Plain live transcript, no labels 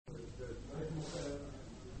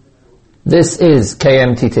This is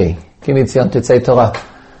KMTT, Kimitzion Tetzei Torah,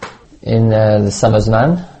 in the summer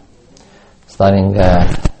Zman, starting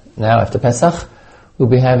now after Pesach. We'll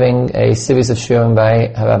be having a series of shiurim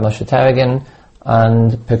by Harav Moshe Taragin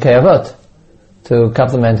on Pirkei Avot, to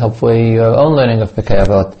complement hopefully your own learning of Pirkei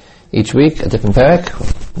Avot. Each week, a different parak,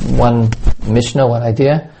 one mishnah, one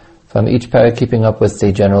idea from each parak, keeping up with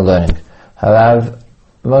the general learning. Harav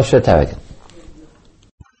Moshe Taragin.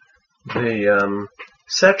 The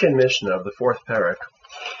second mishnah of the fourth parak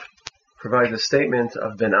provides a statement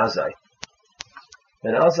of Ben Azai.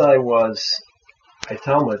 Ben Azai was a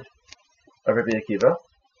Talmud of Rabbi Akiva.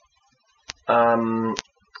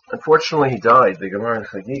 Unfortunately, he died. The Gemara in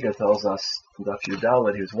Chagiga tells us in Daf Yudal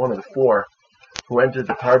that he was one of the four who entered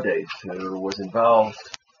the Pardes, who was involved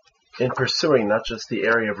in pursuing not just the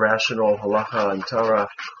area of rational halacha and Torah,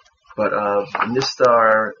 but of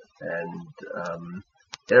nistar and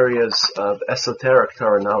areas of esoteric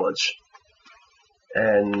Torah knowledge.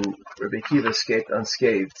 And Rabbi Akiva escaped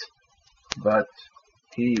unscathed, but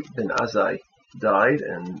he, Ben Azai, died,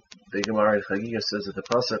 and the Gemara in Chagiga says that the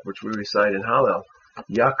pasuk which we recite in Hallel,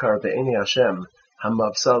 Yakar be'eni Hashem,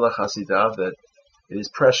 hamavsala chasidav, that it is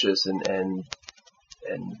precious and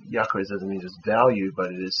Yakar doesn't mean just value, but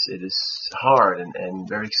it is hard and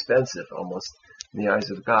very expensive, almost in the eyes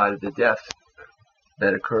of God, the death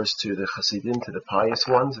that occurs to the Hasidim, to the pious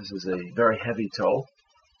ones. This is a very heavy toll.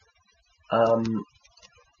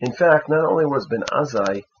 In fact, not only was Ben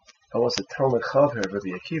Azai almost a Talmud Chaver of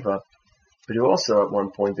Rabbi Akiva, but he also, at one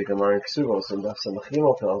point, the Gemara in Ksuvos and Daf Samach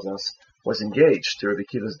Gimel tells us, was engaged to Rabbi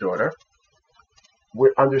Akiva's daughter.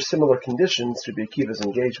 Under similar conditions to Rabbi Akiva's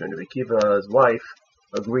engagement. Rabbi Akiva's wife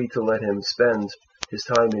agreed to let him spend his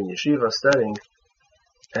time in yeshiva studying,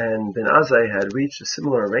 and Ben Azai had reached a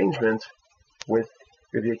similar arrangement with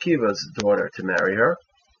Rabbi Akiva's daughter to marry her,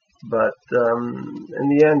 but in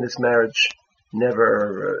the end this marriage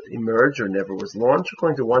never emerged or never was launched.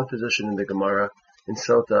 According to one position in the Gemara in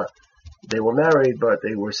Sota, they were married but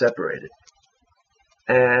they were separated.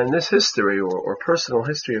 And this history or personal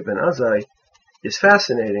history of Ben Azai is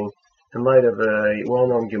fascinating in light of a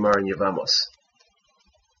well-known Gemara in Yevamos.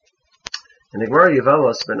 In the Gemara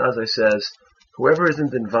Yevamos, Ben Azai says, whoever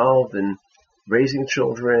isn't involved in raising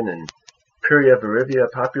children and Pirya Verivia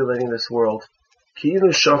populating this world,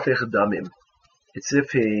 Ki'ilu Shofech Damim. It's if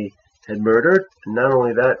he had murdered, and not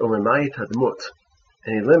only that, Umemayit Hadmut.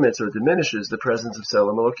 And he limits or diminishes the presence of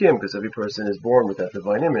Selam Elokim, because every person is born with that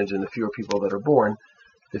divine image, and the fewer people that are born,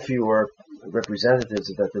 the fewer representatives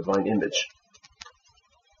of that divine image.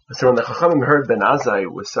 So when the Chachamim heard Ben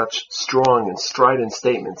Azai with such strong and strident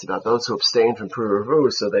statements about those who abstained from Pru Ravu,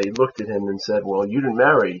 so they looked at him and said, well, you didn't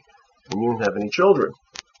marry, and you didn't have any children.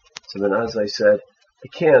 So Ben Azai said, I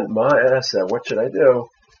can't, ma'asa, what should I do?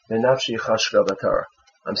 Nafshi chashka b'Torah.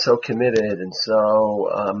 I'm so committed and so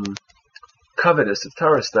covetous of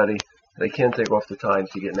Torah study that I can't take off the time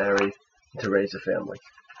to get married and to raise a family.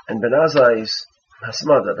 And Ben Azai's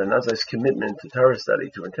hasmada, Ben Azai's commitment to Torah study,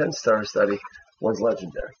 to intense Torah study, was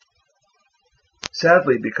legendary.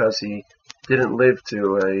 Sadly, because he didn't live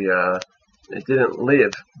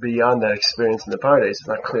beyond that experience in the Pardes, it's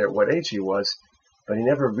not clear at what age he was, but he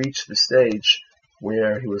never reached the stage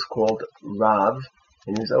where he was called Rav,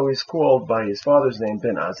 and he was always called by his father's name,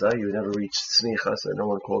 Ben Azai. He never reached Smicha, so no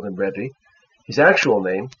one called him Rebbe. His actual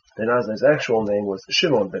name, Ben Azai's actual name, was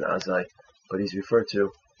Shimon Ben Azai, but he's referred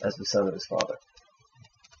to as the son of his father.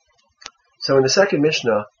 So in the second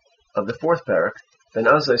Mishnah of the fourth parak, Ben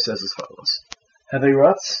Azai says as follows: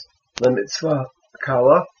 Haviratz lemitzvah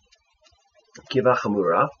kala kiva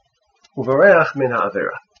chamura uvareach min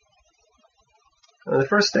ha'avera. In the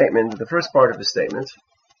first statement, the first part of the statement,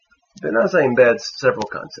 Ben Azai embeds several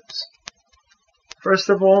concepts. First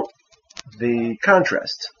of all, the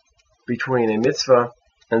contrast between a mitzvah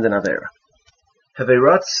and an avera.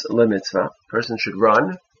 Haviratz lemitzvah, person should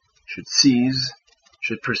run, should seize,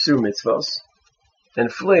 should pursue mitzvahs,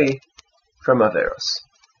 and flee from averos.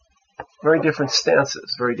 Very different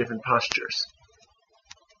stances, very different postures.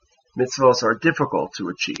 Mitzvahs are difficult to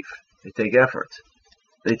achieve. They take effort.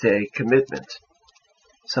 They take commitment.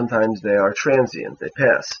 Sometimes they are transient, they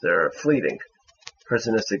pass, they're fleeting. A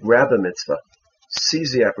person has to grab a mitzvah,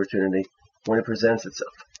 seize the opportunity when it presents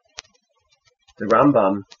itself. The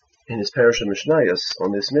Rambam, in his Parashat Mishnayos,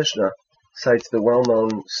 on this Mishnah, cites the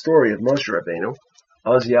well-known story of Moshe Rabbeinu,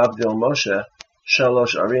 Az Yavdil Moshe,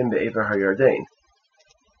 Shalosh Arim Be'ever HaYarden.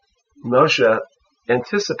 Moshe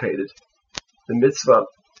anticipated the mitzvah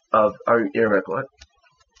of Ir Miklat,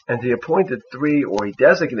 and he appointed he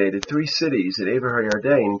designated three cities at Ever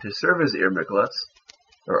HaYarden to serve as Ir Miklat,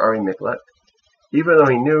 or Ari Miklat, even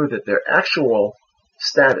though he knew that their actual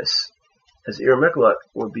status as Ir Miklat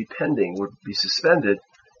would be pending, would be suspended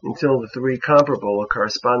until the three comparable or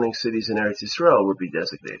corresponding cities in Eretz Yisrael would be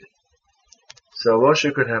designated. So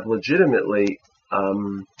Moshe could have legitimately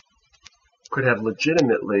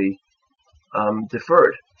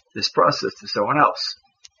deferred this process to someone else.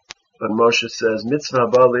 But Moshe says, Mitzvah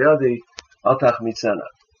haba liyadi al tachmitzena.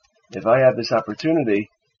 If I have this opportunity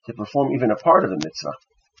to perform even a part of a mitzvah,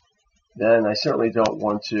 then I certainly don't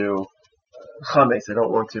want to chametz, I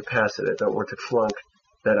don't want to pass it, I don't want to flunk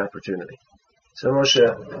that opportunity. So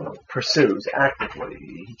Moshe pursues actively,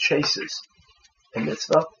 he chases a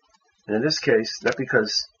mitzvah, and in this case, not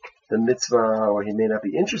because the mitzvah, or he may not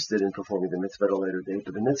be interested in performing the mitzvah at a later date,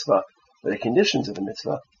 but the mitzvah, the conditions of the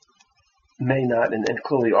mitzvah, may not, and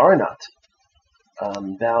clearly are not,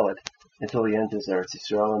 valid until he enters Eretz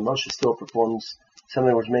Yisrael, and Moshe still performs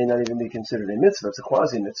something which may not even be considered a mitzvah. It's a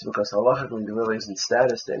quasi-mitzvah, because halachically there really isn't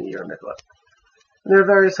status to any Ir Miklat. And there are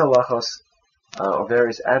various halachos, or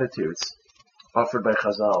various attitudes offered by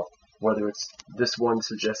Chazal, whether it's this one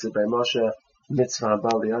suggested by Moshe, mitzvah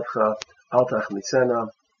haba liyadcha al tachmitzena,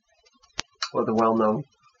 or the well-known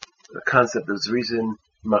concept of zrizin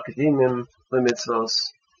makdimim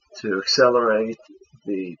lemitzvos, to accelerate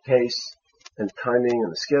the pace and timing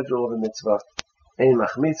and the schedule of a mitzvah, ein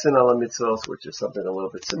machmitzin ala mitzvos, which is something a little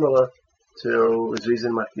bit similar to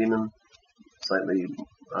zrizin makdimim, slightly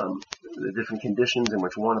the different conditions in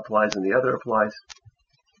which one applies and the other applies.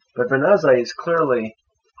 But Ben Azai is clearly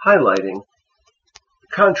highlighting,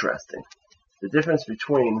 contrasting the difference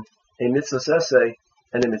between a mitzvah essay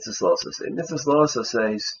and a mitzvah lo essay. Mitzvah lo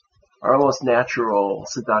essays are almost natural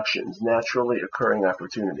seductions, naturally occurring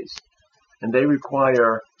opportunities, and they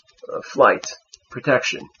require flight,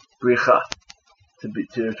 protection, bricha,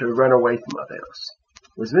 to run away from averos.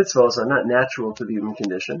 Whereas mitzvahs are not natural to the human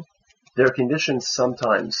condition. Their conditions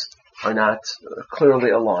sometimes are not clearly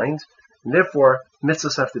aligned, and therefore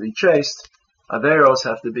mitzvahs have to be chased, averos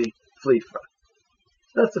have to be fleed from.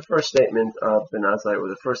 That's the first statement of Ben Azai, or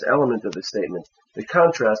the first element of the statement, the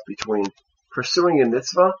contrast between pursuing a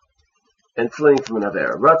mitzvah and fleeing from an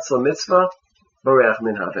aver. Ratz la mitzvah, bareach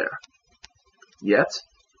min haver. Yet,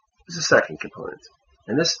 there's a second component,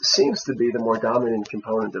 and this seems to be the more dominant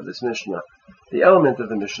component of this Mishnah, the element of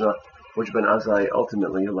the Mishnah which Ben Azai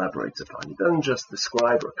ultimately elaborates upon. He doesn't just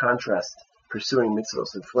describe or contrast pursuing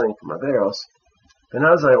mitzvahs and fleeing from averos. Ben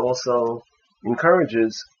Azai also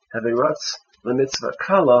encourages haveratz la mitzvah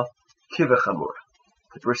kala kivechamur,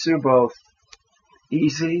 to pursue both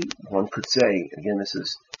easy, one could say, again this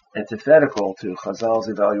is antithetical to Chazal's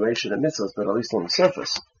evaluation of mitzvahs, but at least on the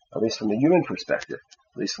surface, at least from a human perspective,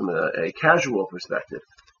 at least from a casual perspective,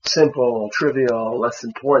 simple, trivial, less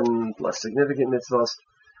important, less significant mitzvahs,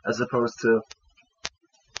 as opposed to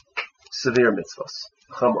severe mitzvahs,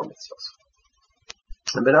 chamor mitzvahs.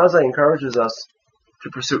 And Ben Azai encourages us to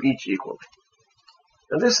pursue each equally.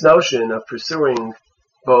 And this notion of pursuing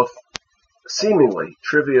both seemingly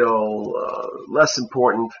trivial, less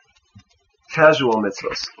important, casual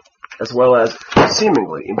mitzvahs, as well as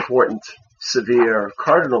seemingly important, severe,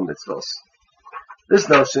 cardinal mitzvahs, this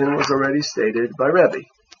notion was already stated by Rebbe.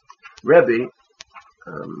 Rebbe,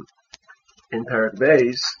 in Perek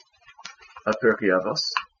Beis of Pirkei Avos,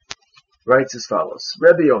 writes as follows: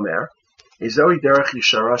 Rebbe Omer, Ezohi derech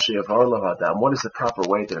yishara sheyavar lo hadam. What is the proper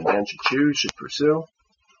way that a man should choose, should pursue?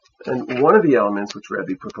 And one of the elements which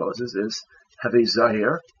Rebbe proposes is havei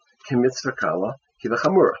zahir kimitzvah kala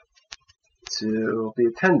kivachamura, to be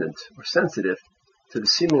attendant or sensitive to the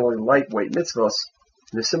seemingly lightweight mitzvahs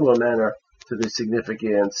in a similar manner to the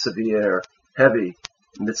significant, severe, heavy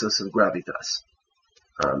mitzvahs of gravitas.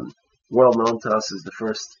 Well known to us is the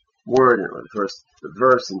first word, or the first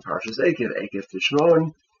verse in Parshas Ekev, Ekev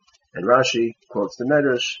Tishmon, and Rashi quotes the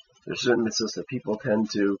Medrash. There are certain mitzvahs that people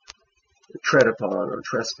tend to tread upon, or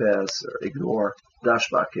trespass, or ignore.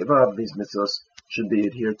 Dashba Kevav, these mitzvahs should be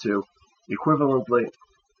adhered to equivalently.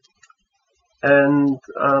 And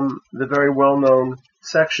the very well-known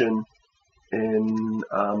section in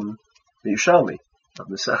the Yerushalmi of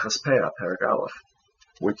Maseches Peah, Perek Aleph,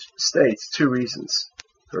 which states two reasons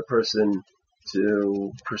for a person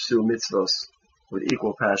to pursue mitzvahs with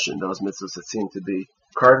equal passion, those mitzvahs that seem to be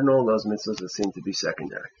cardinal, and those mitzvahs that seem to be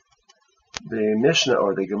secondary. The Mishnah,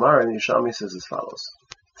 or the Gemara in Yerushalmi, says as follows: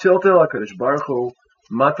 Tiltel HaKadosh Baruch Hu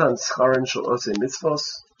matan scharen shel osei mitzvos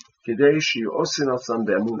kedei shiyu osin osam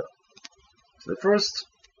be'emunah. So the first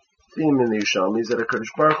theme in the Yerushalmi is that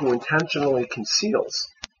HaKadosh Baruch Hu intentionally conceals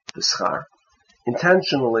the schar,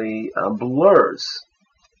 intentionally blurs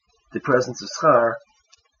the presence of schar,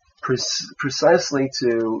 precisely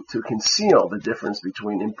to conceal the difference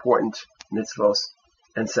between important mitzvos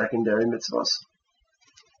and secondary mitzvos.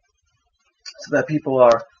 so that people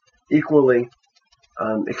are equally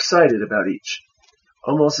excited about each.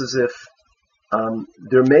 Almost as if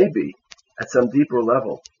there may be, at some deeper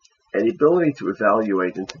level, an ability to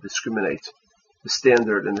evaluate and to discriminate the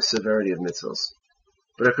standard and the severity of mitzvahs.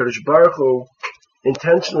 But HaKadosh Baruch Hu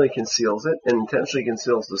intentionally conceals it, and intentionally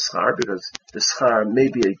conceals the schar, because the schar may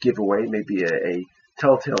be a giveaway, may be a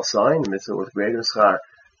telltale sign. A mitzvah with greater schar,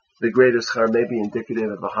 the greater schar may be indicative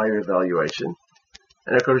of a higher evaluation.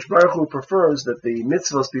 And HaKadosh Baruch Hu prefers that the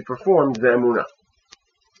mitzvahs be performed ve'emunah,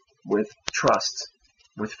 with trust,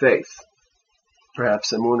 with faith.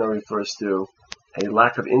 Perhaps emunah refers to a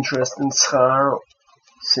lack of interest in schar,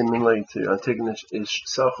 similarly to Antigonus Ish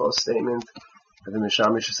Socho's statement, the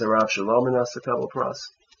Mishamish Sarav Shalom and Asakabal Pras.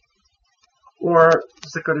 Or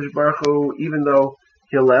the HaKadosh Baruch Hu, even though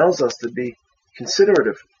He allows us to be considerate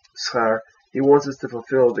of schar, He wants us to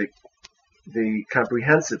fulfill the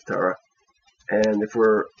comprehensive Torah. And if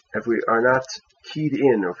we are not keyed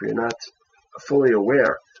in, or if we are not fully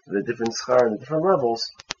aware of the different schar and the different levels,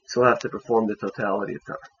 so we'll have to perform the totality of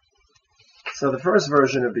Torah. So the first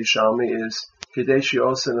version of the Yishalmi is Kedeshi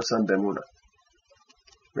Osen Osan Bemuna.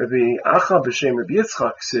 Rabbi Acha B'Shem Rabbi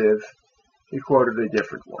Yitzchak Siv, he quoted a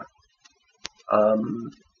different one.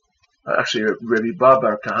 Actually, Rabbi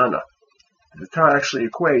Babar Kahana. The Torah actually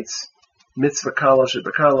equates mitzvah kalos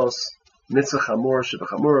shebekalos, mitzvah chamor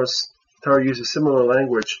shebechamuros. Torah uses similar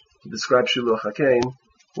language to describe Shiluach HaKein,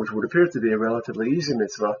 which would appear to be a relatively easy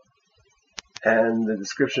mitzvah, and the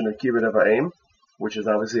description of Kibbud Av Ha'em, which is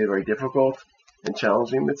obviously a very difficult and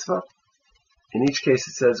challenging mitzvah. In each case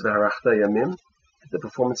it says V'harachta Yamim, the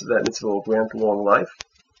performance of that mitzvah will grant long life.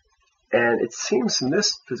 And it seems from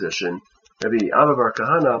this position, Rabbi Abba Bar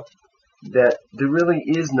Kahana, that there really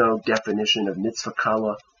is no definition of mitzvah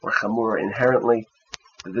kala or chamura inherently.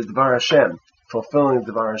 The Dvar Hashem, fulfilling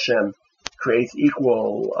the Dvar Hashem, creates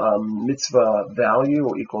equal mitzvah value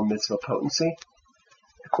or equal mitzvah potency.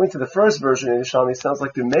 According to the first version of the Yishalmi, it sounds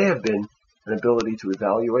like there may have been an ability to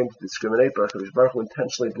evaluate and to discriminate, but HaKadosh Baruch Hu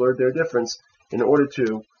intentionally blurred their difference in order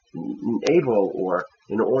to enable or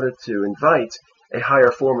in order to invite a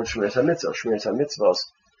higher form of Shmiras HaMitzvah, Shmiras HaMitzvahs,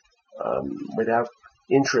 without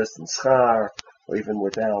interest in schar, or even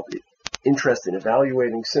without interest in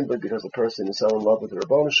evaluating, simply because a person is so in love with the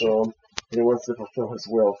Rabbanu Shalom that he wants to fulfill his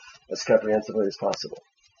will as comprehensively as possible.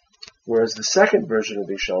 Whereas the second version of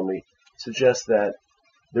the Yishalmi suggests that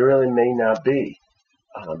there really may not be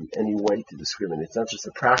any way to discriminate. It's not just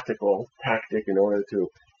a practical tactic in order to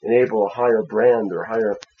enable a higher brand or a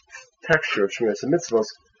higher texture of Shmiras HaMitzvos,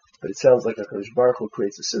 but it sounds like HaKadosh Baruch Hu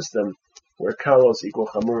creates a system where kalos equal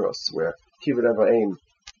chamuros, where Kibbud Av Ha'em,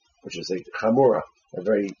 which is a chamura, a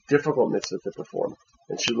very difficult mitzvah to perform,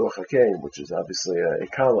 and Shiluach HaKein, which is obviously a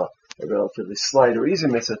kala, a relatively slight or easy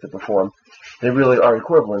mitzvah to perform, they really are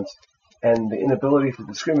equivalent. And the inability to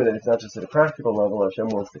discriminate is not just at a practical level, Hashem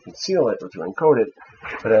wants to conceal it or to encode it,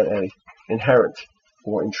 but at an inherent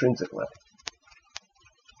or intrinsic level.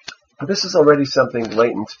 But this is already something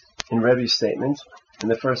latent in Rebbe's statement in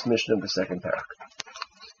the first mission of the second parak.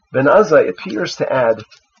 Ben Azai appears to add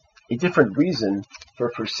a different reason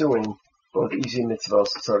for pursuing both easy mitzvahs,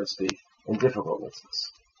 so to speak, and difficult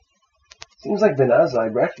mitzvahs. Seems like Ben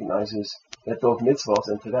Azai recognizes that both mitzvahs,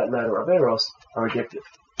 and to that matter averos, are addictive,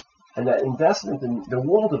 and that investment in the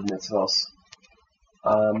world of mitzvahs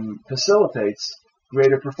facilitates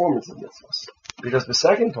greater performance of mitzvahs. Because the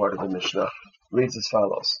second part of the Mishnah reads as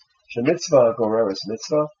follows: Shemitzvah goreres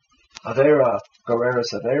mitzvah, avera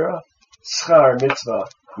goreres avera, schar mitzvah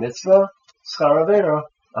mitzvah, schar avera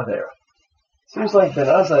avera. Seems like Ben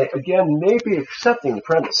Azai again may be accepting the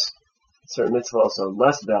premise that certain mitzvahs are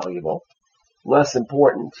less valuable, less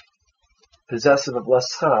important, possessive of less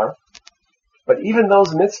schar, but even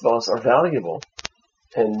those mitzvahs are valuable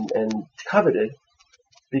and coveted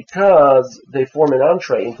because they form an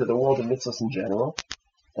entree into the world of mitzvahs in general,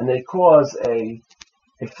 and they cause a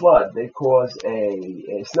flood, they cause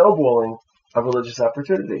a snowballing of religious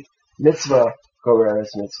opportunity. Mitzvah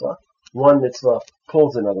goreres mitzvah. One mitzvah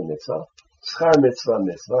pulls another mitzvah. Schar mitzvah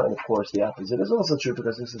mitzvah, and of course the opposite is also true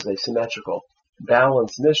because this is a symmetrical,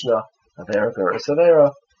 balanced Mishnah. Avera goreres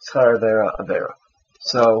avera, schar avera avera.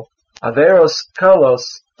 So averos kalos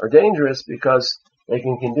are dangerous because they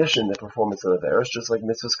can condition the performance of averos, just like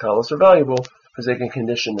mitzvahs kalos are valuable because they can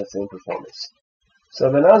condition the same performance.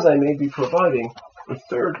 So Ben Azai may be providing a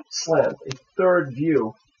third slant, a third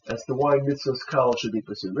view as to why mitzvahs kalos should be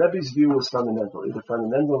pursued. Rebbe's view was fundamental. Either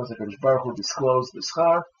fundamental was that HaKadosh Baruch Hu disclosed the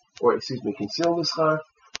schar, or concealed the schar,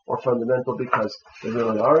 or fundamental because they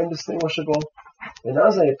really are indistinguishable. Ben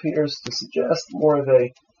Azai appears to suggest more of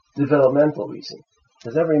a developmental reason,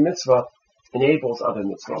 because every mitzvah enables other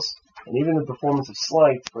mitzvahs, And even the performance of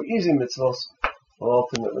slight or easy mitzvahs will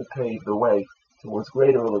ultimately pave the way towards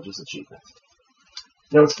greater religious achievement.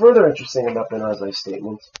 Now, what's further interesting about Ben Azai's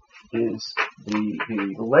statement is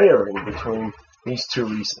the layering between these two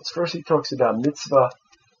reasons. First, he talks about mitzvah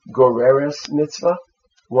goreres mitzvah.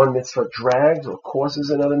 One mitzvah drags or causes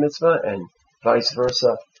another mitzvah, and vice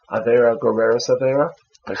versa, avera goreres avera.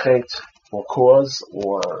 A chet will cause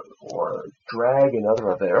or drag another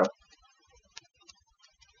avera.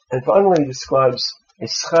 And finally, he describes a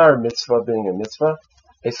schar mitzvah being a mitzvah,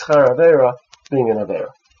 a schar avera being an avera.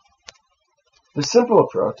 The simple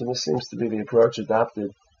approach, and this seems to be the approach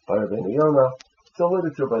adopted by Rabbeinu Yonah, it's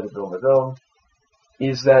alluded to by the Vilna Gaon,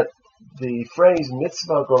 is that the phrase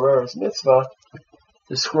mitzvah goreres mitzvah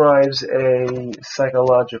describes a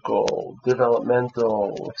psychological,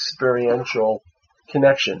 developmental, experiential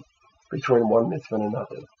connection between one mitzvah and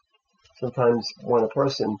another. Sometimes when a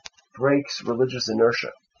person breaks religious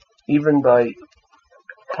inertia, even by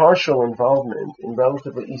partial involvement in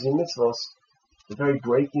relatively easy mitzvahs, the very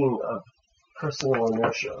breaking of personal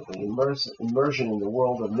inertia, the immersion in the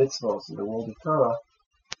world of mitzvahs, in the world of Torah,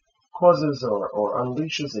 causes or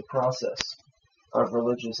unleashes a process of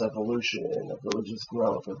religious evolution, of religious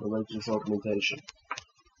growth, of religious augmentation.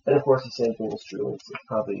 And of course the same thing is true, it's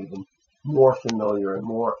probably even more familiar and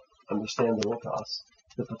more understandable to us,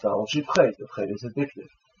 the pathology of chet. The chet is addictive.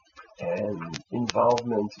 And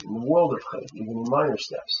involvement in the world of chet, even in minor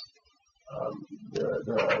steps.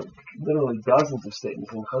 There are literally dozens of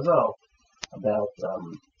statements in Chazal about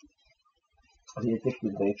the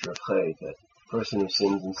addictive nature of chet, that a person who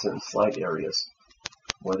sins in certain slight areas,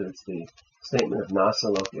 whether it's the statement of Nasa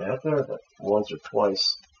Lo Yeter, that once or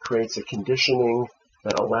twice creates a conditioning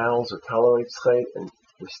that allows or tolerates chet, and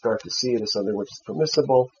we start to see it as something which is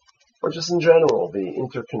permissible, or just in general, the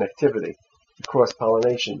interconnectivity, the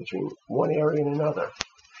cross-pollination between one area and another.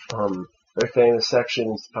 Very famous section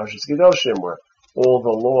in Parshas Kedoshim, where all the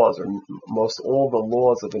laws, or most all the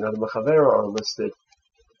laws of Ben Adam L'Chavero are listed,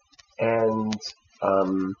 and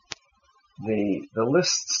the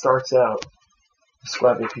list starts out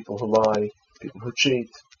describing people who lie, people who cheat,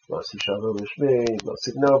 lo tishavu l'shmi, lo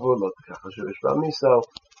signovu, lo tikachashu l'shvamiso,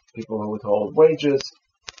 people who withhold wages.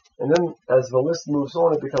 And then, as the list moves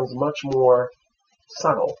on, it becomes much more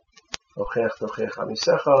subtle. Ochech tochech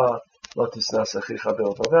amisecha, lo tisnas achicha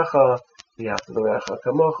b'levavecha, v'yafta l'reacha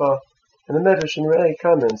kamocha. And the Medrash in Re'eh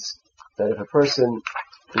comments that if a person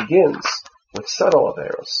begins with subtle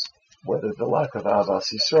averos, whether the lack of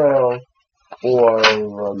Avas Yisrael, or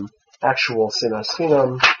actual sinas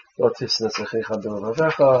chinam, lo tisnas achicha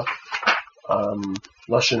b'levavecha,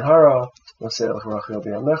 lashon hara, lo se'elach rachel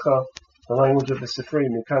b'yamecha, the language of the Sifri,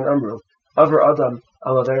 Mikan Amru, Avar Adam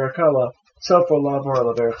al Avera Kala, Sofo Lavar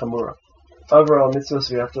al Avera Chamura. Avar al Mitzvos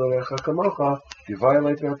v'yafta l'recha kamocha, if you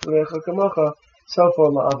violate v'yafta l'recha kamocha,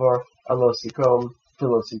 Sofo la'avar alo sikom,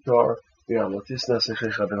 filo sikor, v'yam lotisna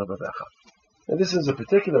sechecha b'levavecha. And this is a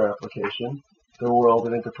particular application, the world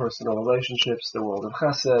of interpersonal relationships, the world of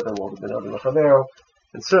chesed, the world of ben adam l'chavero,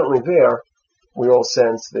 and certainly there, we all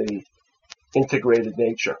sense the integrated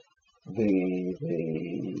nature, the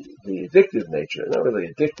addictive nature, not really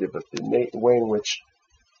addictive, but the way in which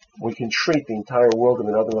we can treat the entire world of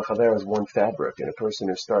another L'Chaver as one fabric, and a person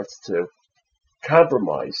who starts to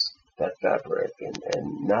compromise that fabric and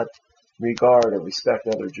not regard or respect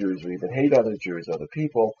other Jews or even hate other Jews, other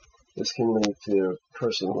people, this can lead to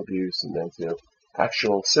personal abuse and then to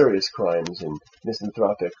actual serious crimes and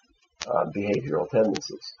misanthropic behavioral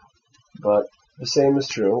tendencies. But the same is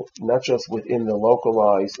true, not just within the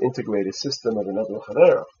localized, integrated system of another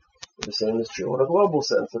Chavera, but the same is true in a global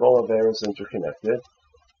sense, that all Chavera is interconnected,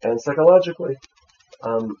 and psychologically,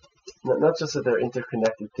 not just that they're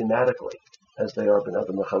interconnected thematically, as they are in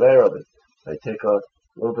other Chavera, that they take a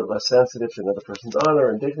little bit less sensitive to another person's honor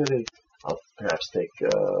and dignity, perhaps make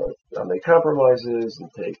compromises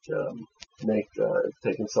and take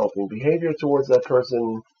insulting behavior towards that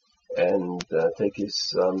person, and take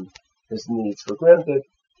his needs for granted,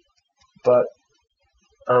 but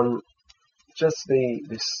just the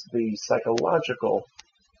psychological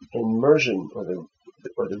immersion or the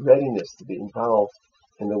readiness to be involved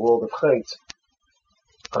in the world of Chet.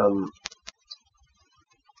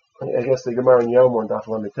 I guess the Gemara in Yoma and Daf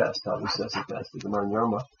Lamed Tes probably says it best. The Gemara in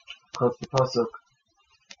Yoma quotes the pasuk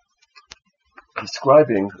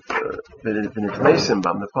describing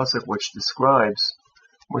the pasuk which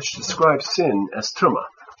describes sin as Truma.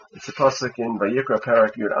 It's a pasuk in Vayikra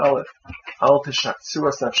Parak Yud Aleph. Al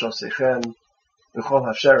tishaktsuas nafshosechem v'chol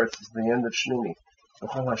hasheretz is the end of Shnini.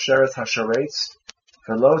 V'chol hasheretz hasharetz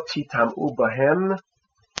v'lo titam'u bahem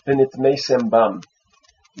v'nitmeisem bam.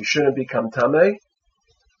 You shouldn't become tameh,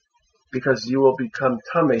 because you will become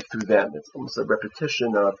tameh through them. It's almost a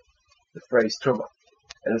repetition of the phrase tumah.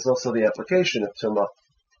 And it's also the application of tumah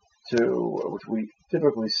to what we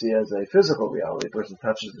typically see as a physical reality. A person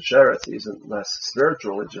touches the sheretz, he isn't less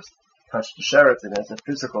spiritual, he just touched the sheretz and has a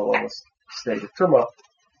physical almost state of tumah.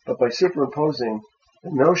 But by superimposing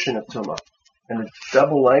the notion of tumah and the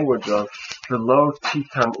double language of v'lo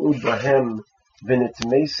titam'u bahem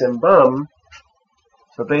v'nitmeisem bam,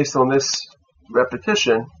 so based on this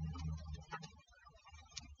repetition,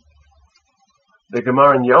 the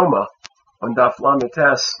Gemara in Yoma on Daf Lamed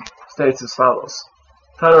Tes states as follows: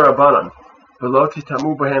 Tana Rabbanan, v'lo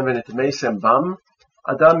titamu bahem v'nitmeisem bam,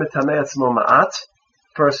 adam mitamei atzmo ma'at,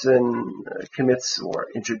 person commits or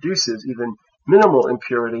introduces even minimal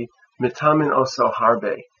impurity, mitamin oso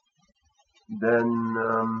harbe, then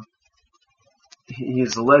he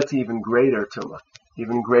is led to even greater tumah,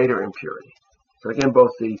 even greater impurity. So again,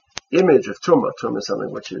 both the image of tumah is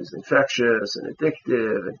something which is infectious and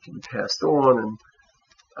addictive and can be passed on,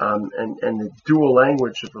 and the dual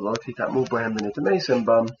language of v'lo titamu bahem v'nitmeisem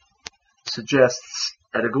bam suggests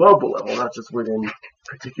at a global level, not just within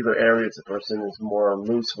particular areas. A person is more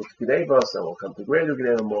loose with Gedevos, and will come to greater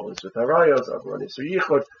Gedevos, more loose with Harayos, Avron Yisur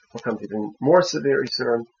Yichud, will come to even more severe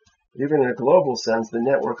Yisurim. But even in a global sense, the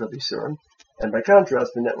network of Yisurim, and by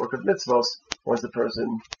contrast, the network of mitzvos, once the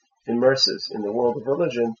person immerses in the world of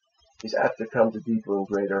religion, is apt to come to deeper and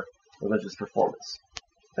greater religious performance.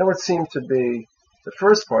 That would seem to be the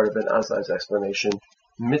first part of Ben Azai's explanation: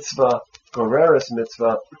 mitzvah, goreres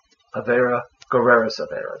mitzvah, avera, goreres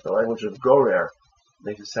avera. The language of gorer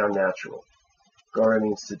makes it sound natural. Gorer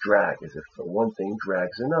means to drag, as if one thing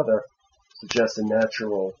drags another, suggests a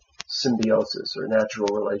natural symbiosis or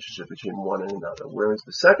natural relationship between one and another. Whereas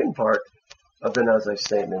the second part of Ben Azai's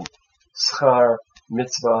statement, schar,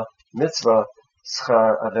 mitzvah, mitzvah,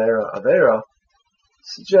 schar, avera, avera,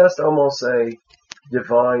 suggests almost a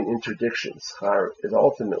divine interdiction. Schar is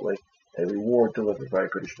ultimately a reward delivered by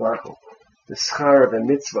HaKadosh Baruch Hu. The schar of a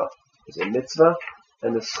mitzvah is a mitzvah,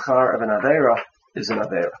 and the schar of an avera is an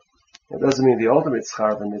avera. It doesn't mean the ultimate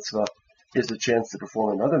schar of a mitzvah is the chance to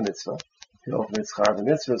perform another mitzvah. The ultimate schar of a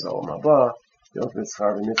mitzvah is olam haba. The ultimate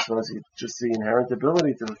schar of a mitzvah is just the inherent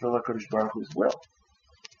ability to fulfill HaKadosh Baruch Hu's will.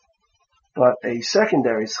 But a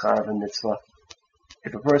secondary schar of a mitzvah,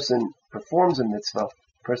 if a person performs a mitzvah,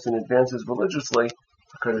 a person advances religiously,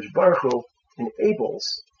 HaKadosh Baruch Hu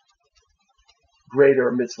enables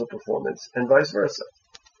greater mitzvah performance, and vice versa.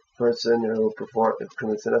 A person who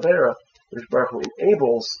commits an avera, HaKadosh Baruch Hu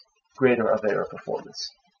enables greater avera performance.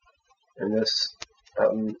 And this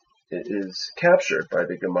is captured by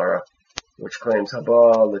the Gemara, which claims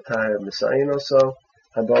haba l'tayr misayinoso,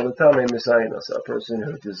 haba l'tamei misayinoso. A person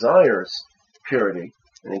who desires purity,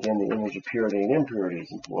 and again the image of purity and impurity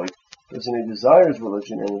is employed. A person who desires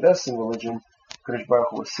religion and invests in religion, HaKadosh Baruch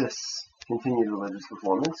Hu assists continued religious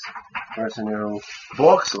performance. A person who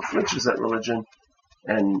balks or flinches at religion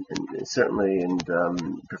and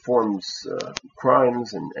performs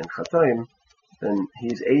crimes and chataim, then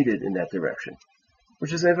he's aided in that direction,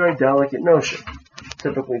 which is a very delicate notion.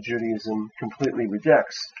 Typically, Judaism completely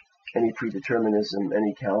rejects any predeterminism,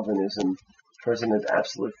 any Calvinism. A person has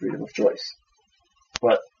absolute freedom of choice.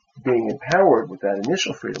 But being empowered with that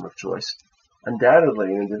initial freedom of choice,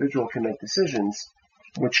 undoubtedly an individual can make decisions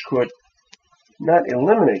which could not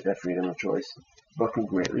eliminate that freedom of choice, but could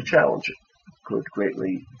greatly challenge it, could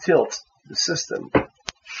greatly tilt the system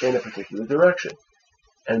in a particular direction.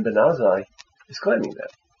 And Ben Azai is claiming that.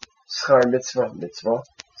 Schar mitzvah, mitzvah,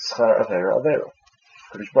 schar avera, avera.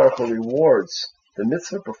 HaKadosh Baruch Hu rewards the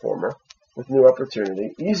mitzvah performer with new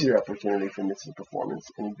opportunity, easier opportunity for mitzvah performance,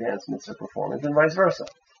 and advanced mitzvah performance, and vice versa.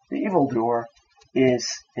 The evildoer is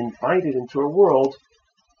invited into a world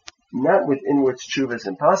not within which tshuva is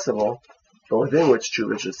impossible, but within which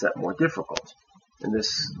tshuva is just that more difficult. And this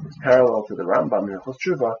is parallel to the Rambam in Hilchos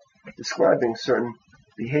Tshuva, describing certain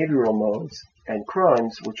behavioral modes and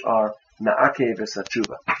crimes which are ma'akev es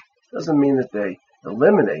tshuva. Doesn't mean that they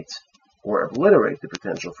eliminate or obliterate the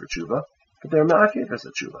potential for tshuva, but they're ma'akev es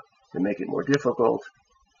tshuva. They make it more difficult,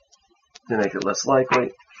 they make it less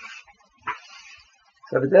likely.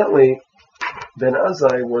 So evidently, Ben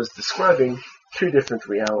Azai was describing two different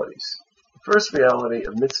realities. The first reality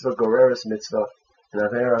of mitzvah goreres mitzvah and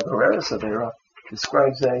avera goreres avera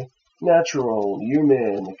describes a natural,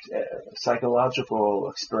 human, psychological,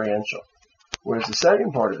 experiential. Whereas the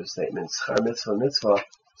second part of the statement, schar mitzvah mitzvah,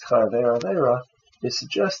 schar avera avera, is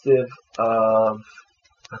suggestive of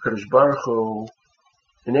HaKadosh Baruch Hu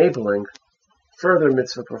enabling further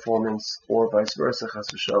mitzvah performance, or vice versa, chas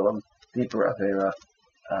v'shalom, deeper avera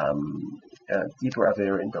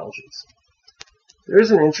indulgence. There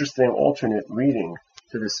is an interesting alternate reading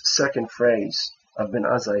to this second phrase of Ben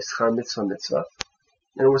Azai, Schar Mitzvah Mitzvah,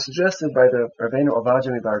 and it was suggested by the Rabbeinu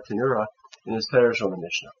Ovadia Mibar Tenura in his Perush on the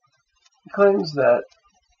Mishnah. He claims that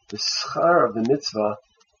the schar of the mitzvah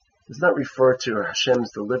does not refer to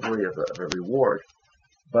Hashem's delivery of a reward,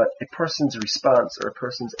 but a person's response or a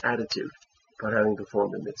person's attitude about having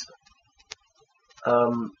performed the mitzvah.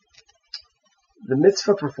 The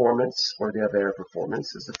mitzvah performance, or the Avera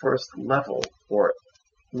performance, is the first level or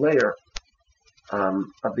layer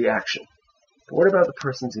of the action. But what about the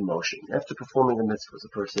person's emotion? After performing the mitzvah, is a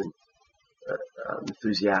person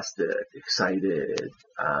enthusiastic, excited,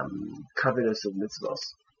 covetous of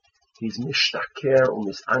mitzvahs? He's mishtaker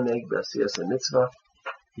u'misaneg b'asiyas mitzvah.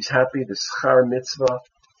 He's happy, the schar mitzvah.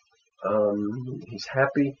 He's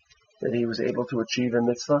happy that he was able to achieve a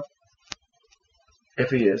mitzvah. If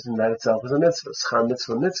he is, then that itself is a mitzvah. Schar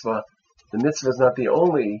mitzvah mitzvah. The mitzvah is not the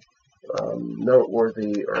only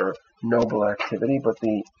noteworthy or noble activity, but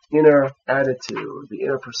the inner attitude, the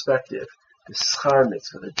inner perspective, the schar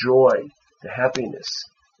mitzvah, the joy, the happiness,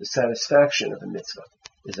 the satisfaction of the mitzvah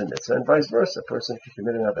is a mitzvah, and vice versa. A person can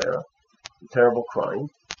commit an avera, a terrible crime,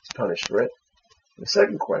 is punished for it. The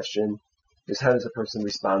second question is, how does a person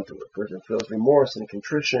respond to it? If a person feels remorse and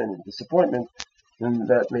contrition and disappointment, then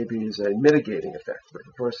that maybe is a mitigating effect. But if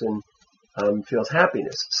a person feels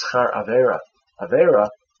happiness, schar avera, a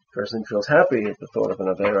person feels happy at the thought of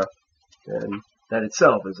an avera, then that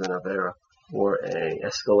itself is an avera, or a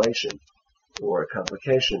escalation, or a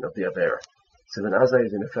complication of the avera. So Ben Azai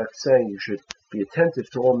is in effect saying you should be attentive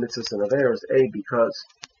to all mitzvahs and averas, because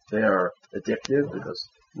they are addictive, because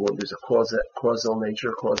there's a causal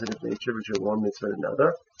nature, causative nature between one mitzvah and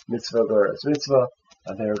another. Mitzvah geras mitzvah,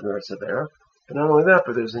 avera geras avera. But not only that,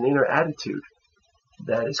 but there's an inner attitude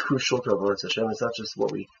that is crucial to Avodas Hashem. It's not just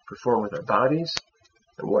what we perform with our bodies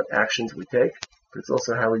and what actions we take, but it's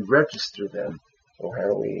also how we register them or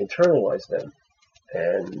how we internalize them.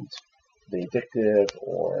 And the addictive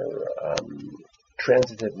or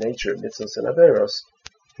transitive nature of mitzvahs and averos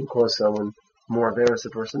can cause someone, more averos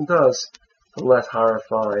a person does, the less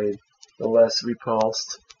horrified, the less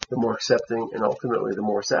repulsed, the more accepting, and ultimately the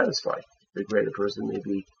more satisfied. The greater person may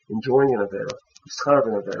be enjoying an avera, the schar of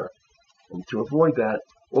an avera. And to avoid that,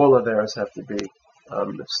 all averos have to be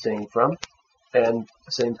abstained from. And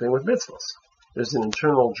the same thing with mitzvahs. There's an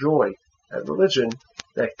internal joy at religion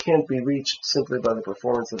that can't be reached simply by the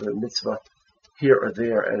performance of a mitzvah here or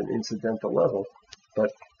there at an incidental level,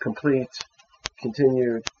 but complete,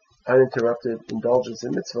 continued, uninterrupted indulgence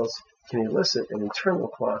in mitzvahs can elicit an internal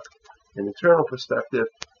clock, an internal perspective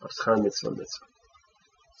of schar mitzvah mitzvah.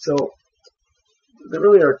 So there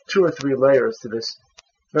really are 2 or 3 layers to this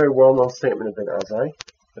very well-known statement of Ben Azai.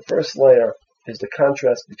 The first layer is the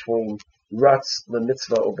contrast between ratz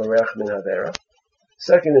le-mitzvah u'barech min havera.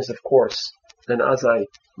 Second is, of course, Ben Azai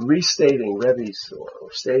restating Rebbe's,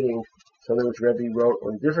 or stating something which Rebbe wrote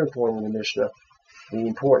on a different point in the Mishnah, the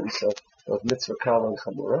importance of mitzvah kala and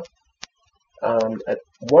chamura. At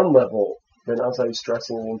one level, Ben Azai is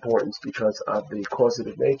stressing the importance because of the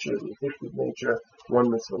causative nature, the addictive nature. One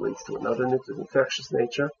mitzvah leads to another mitzvah, the infectious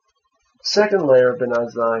nature. Second layer of Ben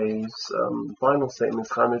Azai's final statement,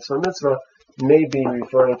 schar mitzvah mitzvah, may be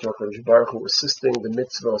referring to HaKadosh Baruch Hu assisting the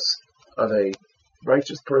mitzvahs of a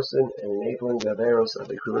righteous person and enabling the averos of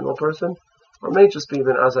a criminal person, or may just be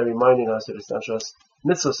Ben Azai reminding us that it's not just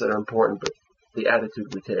mitzvahs that are important, but the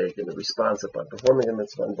attitude we take and the response by performing a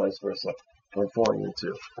mitzvah and vice versa, from falling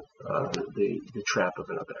into the trap of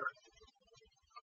an avera.